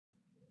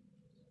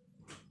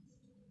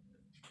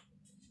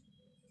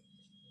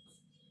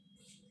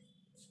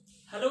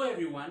Hello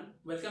everyone,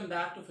 welcome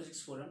back to Physics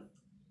Forum.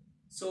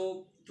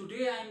 So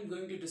today I am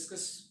going to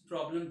discuss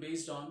problem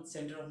based on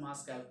center of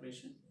mass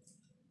calculation.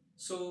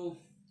 So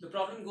the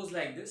problem goes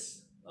like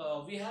this.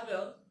 We have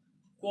a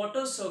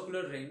quarter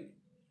circular ring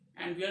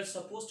and we are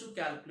supposed to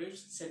calculate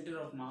center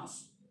of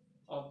mass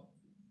of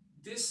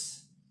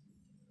this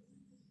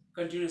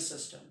continuous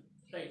system,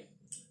 right?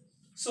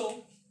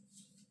 So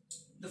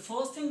the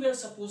first thing we are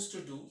supposed to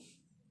do,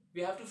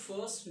 we have to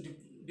first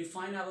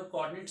define our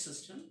coordinate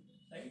system,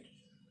 right?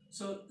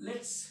 So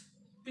let's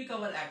pick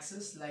our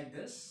axis like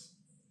this.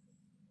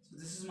 So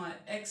this is my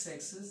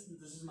x-axis,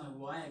 this is my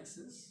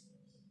y-axis,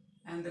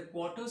 and the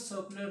quarter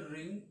circular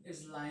ring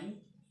is lying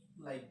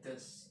like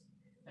this,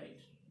 right?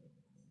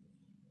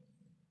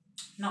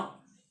 Now,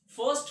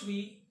 first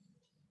we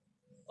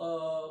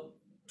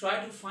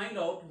try to find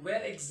out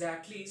where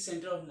exactly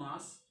center of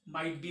mass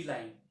might be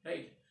lying,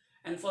 right?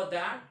 And for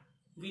that,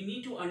 we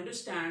need to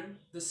understand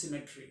the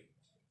symmetry.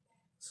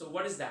 So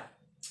what is that?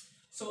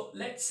 So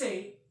let's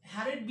say,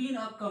 had it been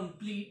a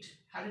complete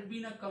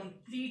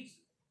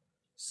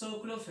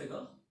circular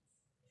figure,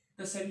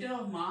 the center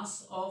of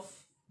mass of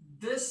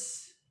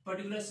this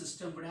particular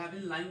system would have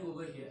been lying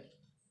over here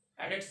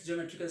at its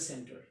geometrical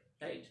center,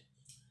 right?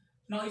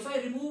 Now if I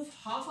remove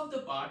half of the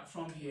part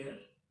from here,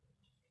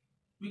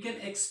 we can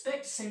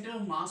expect center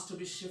of mass to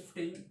be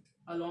shifting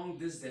along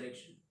this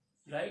direction,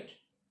 right?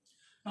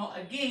 Now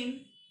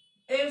again,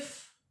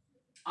 if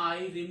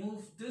I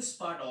remove this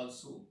part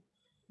also,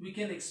 we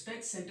can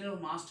expect center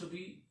of mass to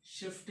be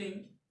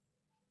shifting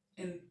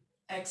in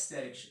x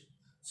direction.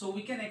 So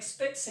we can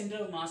expect center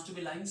of mass to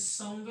be lying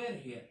somewhere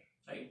here,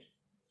 right?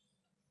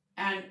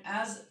 And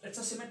as it's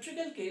a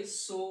symmetrical case,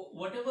 so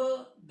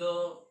whatever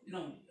the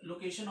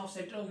location of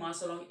center of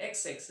mass along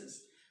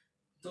x-axis,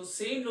 the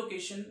same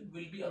location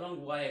will be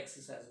along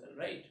y-axis as well,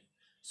 right?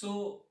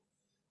 So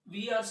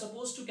we are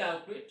supposed to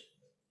calculate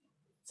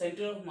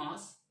center of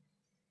mass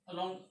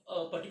along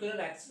a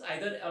particular axis,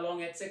 either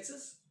along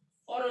x-axis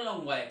or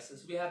along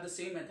y-axis. We have the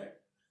same method.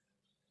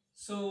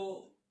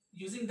 So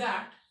using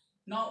that,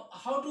 now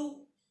how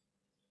to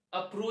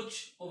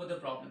approach over the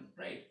problem,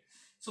 right?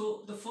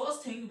 So the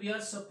first thing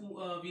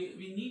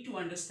we need to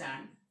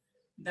understand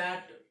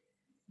that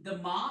the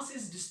mass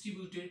is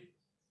distributed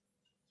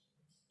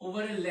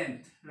over a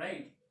length,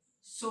 right?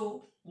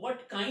 So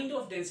what kind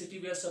of density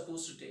we are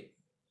supposed to take?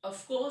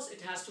 Of course,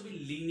 it has to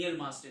be linear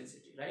mass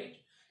density, right?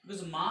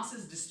 Because mass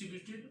is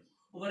distributed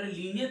over a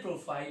linear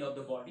profile of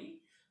the body.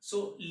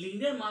 So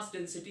linear mass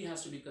density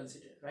has to be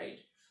considered, right?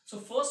 So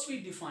first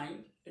we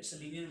define it's a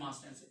linear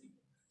mass density.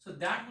 So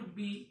that would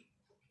be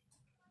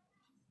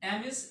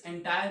m is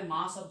entire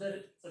mass of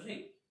the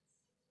ring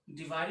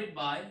divided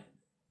by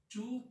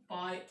 2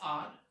 pi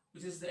r,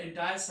 which is the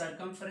entire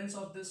circumference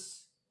of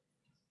this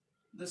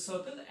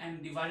circle,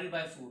 and divided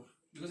by 4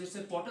 because it's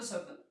a quarter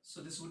circle.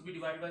 So this would be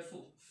divided by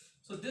 4.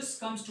 So this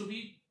comes to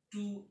be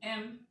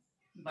 2m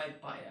by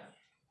pi r,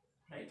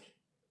 right?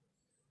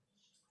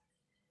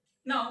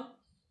 Now,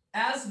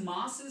 as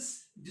mass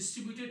is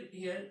distributed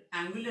here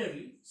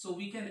angularly, so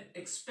we can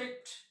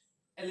expect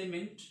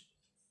element,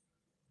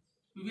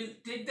 we will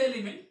take the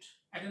element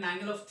at an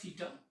angle of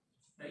theta,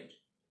 right?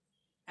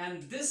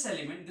 And this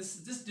element,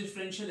 this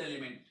differential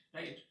element,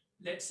 right?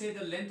 Let's say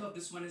the length of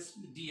this one is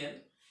dl,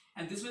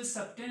 and this will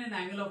subtend an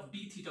angle of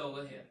d theta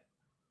over here,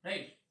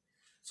 right?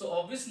 So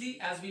obviously,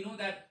 as we know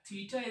that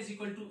theta is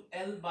equal to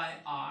L by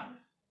r,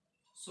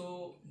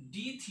 so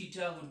d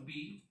theta would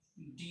be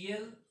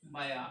dl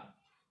by r.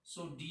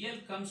 So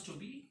dl comes to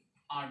be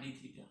r d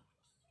theta,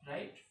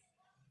 right?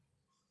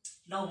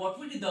 Now what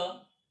will be the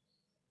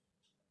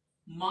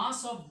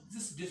mass of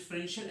this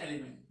differential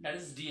element, that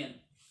is dm?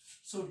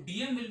 So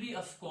dm will be,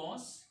 of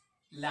course,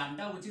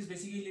 lambda, which is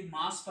basically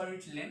mass per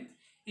unit length,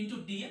 into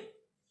dm,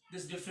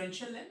 this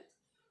differential length.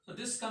 So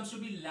this comes to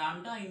be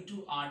lambda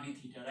into r d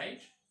theta,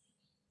 right?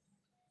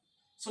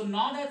 So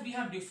now that we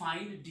have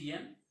defined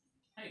dm,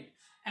 right,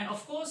 and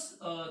of course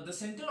the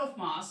center of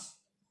mass,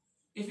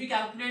 if we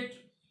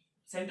calculate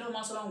center of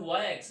mass along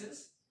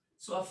y-axis,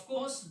 so of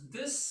course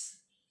this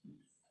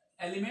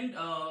element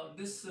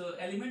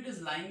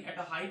is lying at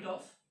a height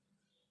of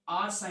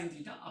r sine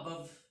theta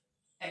above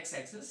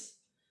x-axis.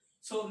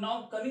 So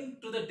now coming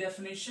to the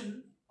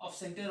definition of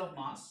center of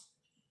mass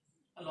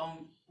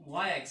along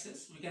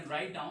y-axis, we can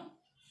write down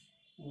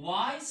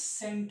y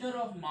center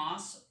of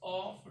mass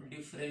of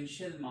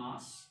differential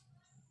mass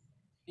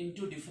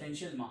into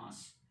differential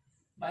mass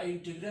by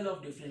integral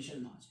of differential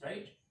mass,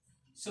 right?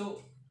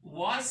 So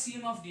y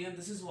cm of dm,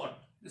 this is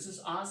what? This is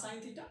r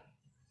sine theta.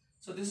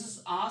 So this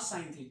is r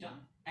sine theta,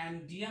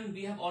 and dm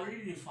we have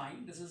already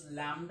defined. This is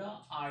lambda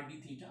r d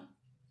theta.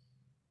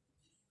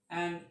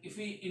 And if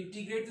we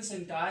integrate this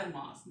entire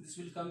mass, this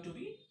will come to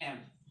be m.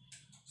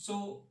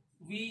 So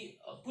we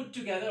put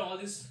together all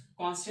this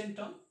constant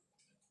term.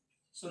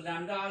 So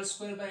lambda r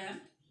square by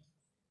m,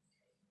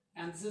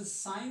 and this is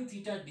sine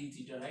theta d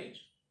theta, right?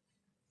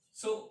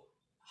 So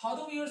how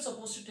do we are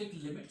supposed to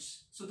take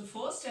limits? So the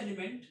first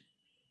element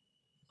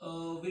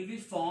will be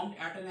formed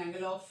at an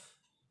angle of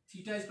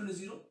theta is equal to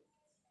 0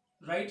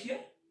 right here,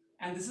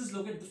 and this is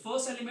located, the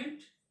first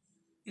element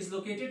is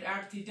located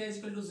at theta is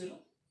equal to 0,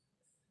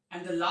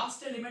 and the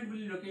last element will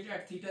be located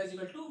at theta is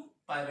equal to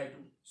pi by 2.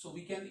 So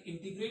we can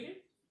integrate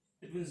it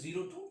between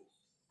 0 to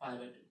pi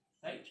by 2,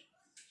 right?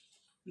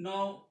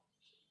 Now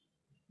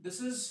this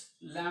is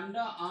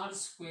lambda r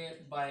square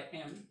by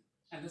m,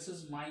 and this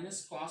is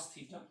minus cos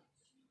theta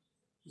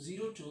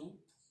 0 to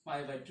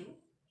pi by 2,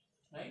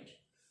 right?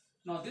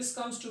 Now this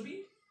comes to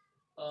be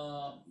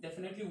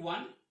definitely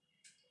 1.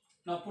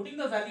 Now putting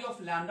the value of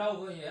lambda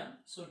over here,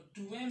 so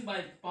 2m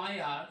by pi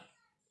r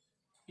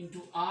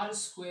into r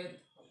square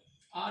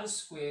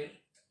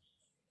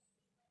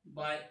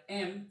by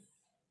m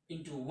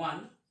into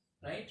 1,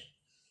 right?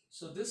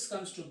 So this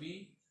comes to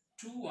be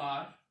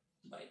 2r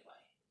by pi,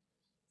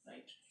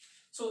 right?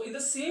 So in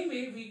the same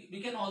way, we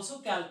can also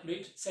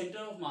calculate center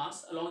of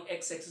mass along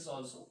x-axis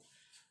also.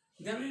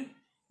 There will be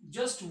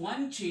just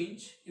one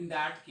change in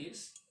that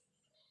case,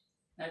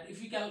 that if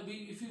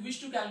we wish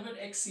to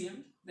calculate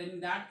xcm, then in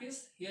that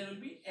case here will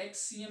be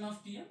xcm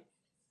of dm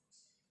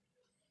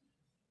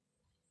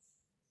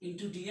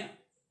into dm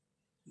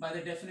by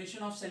the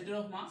definition of center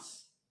of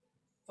mass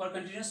for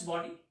continuous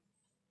body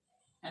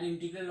and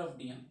integral of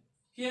dm.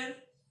 Here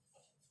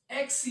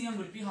xcm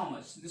would be how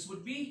much? This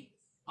would be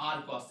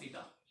r cos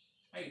theta,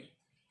 right?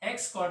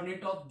 X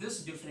coordinate of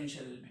this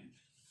differential element.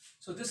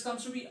 So this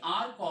comes to be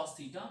r cos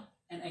theta,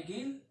 and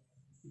again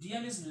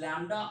dm is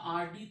lambda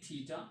r d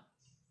theta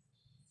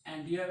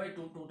and divided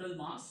by total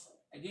mass,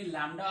 again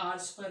lambda r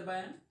square by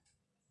m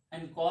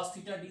and cos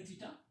theta d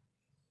theta,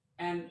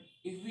 and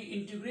if we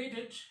integrate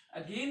it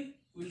again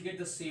we'll get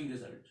the same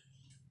result,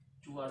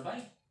 2r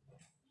by.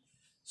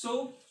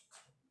 So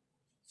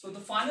the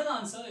final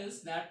answer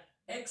is that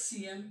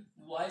xcm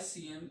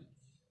ycm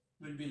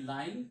will be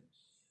lying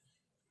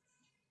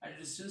at a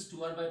distance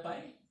 2r by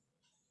pi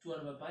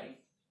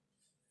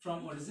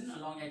from origin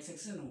along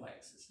x-axis and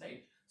y-axis,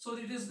 right? So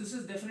this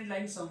is definitely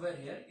lying somewhere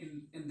here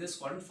in this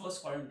quadrant,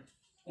 first quadrant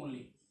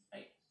only,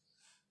 right?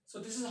 So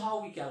this is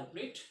how we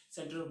calculate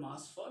center of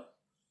mass for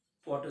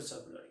water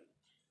circular ring.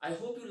 I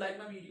hope you like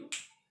my video.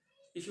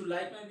 If you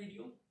like my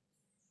video,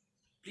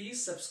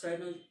 please subscribe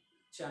my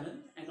channel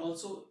and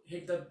also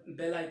hit the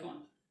bell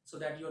icon so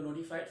that you are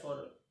notified for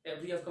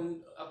every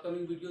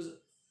upcoming videos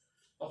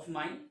of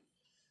mine.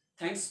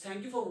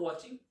 Thank you for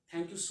watching.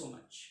 Thank you so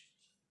much.